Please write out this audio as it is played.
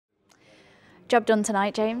Job done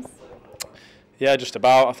tonight, James? Yeah, just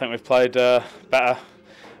about. I think we've played better,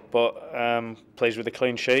 but pleased with the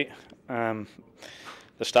clean sheet. They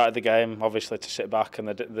started the game obviously to sit back, and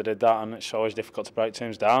they did that, and it's always difficult to break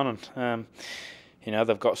teams down. And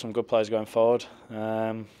they've got some good players going forward.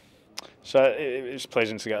 So it's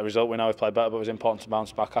pleasing to get a result. We know we've played better, but it was important to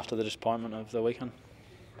bounce back after the disappointment of the weekend.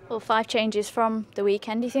 Well, 5 changes from the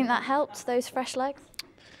weekend. Do you think that helped, those fresh legs?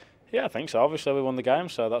 Yeah, I think so. Obviously, we won the game,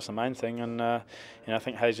 so that's the main thing. And I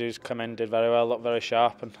think Jesus come in, did very well, looked very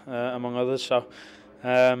sharp, and among others. So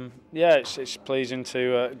yeah, it's pleasing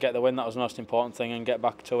to get the win. That was the most important thing, and get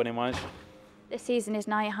back to winning ways. This season is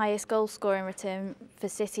now your highest goal scoring return for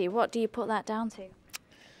City. What do you put that down to?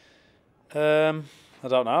 I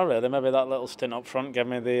don't know really. Maybe that little stint up front gave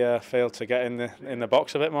me the feel to get in the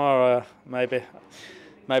box a bit more. Maybe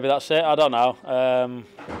that's it. I don't know.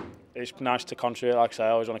 It's nice to contribute. Like I say,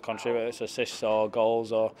 I always want to contribute. It's assists or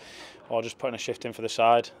goals or just putting a shift in for the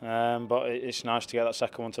side. But it's nice to get that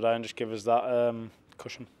second one today and just give us that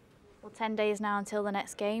cushion. Well, 10 days now until the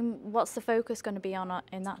next game. What's the focus going to be on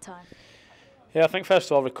in that time? Yeah, I think first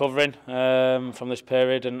of all recovering from this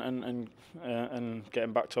period and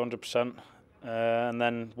getting back to 100%. And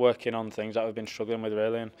then working on things that we've been struggling with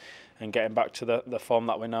really, and getting back to the form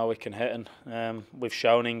that we know we can hit. And we've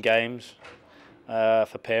shown in games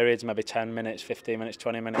for periods, maybe 10 minutes, 15 minutes,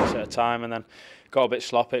 20 minutes at a time, and then got a bit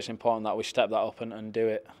sloppy. It's important that we step that up and do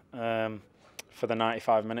it for the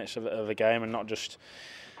 95 minutes of a game, and not just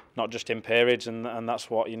in periods. And that's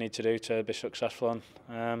what you need to do to be successful.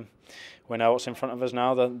 And we know what's in front of us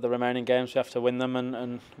now. The remaining games, we have to win them,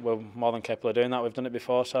 and we're more than capable of doing that. We've done it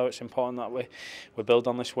before, so it's important that we build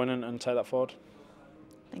on this win and take that forward.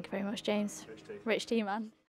 Thank you very much, James. Rich team, man.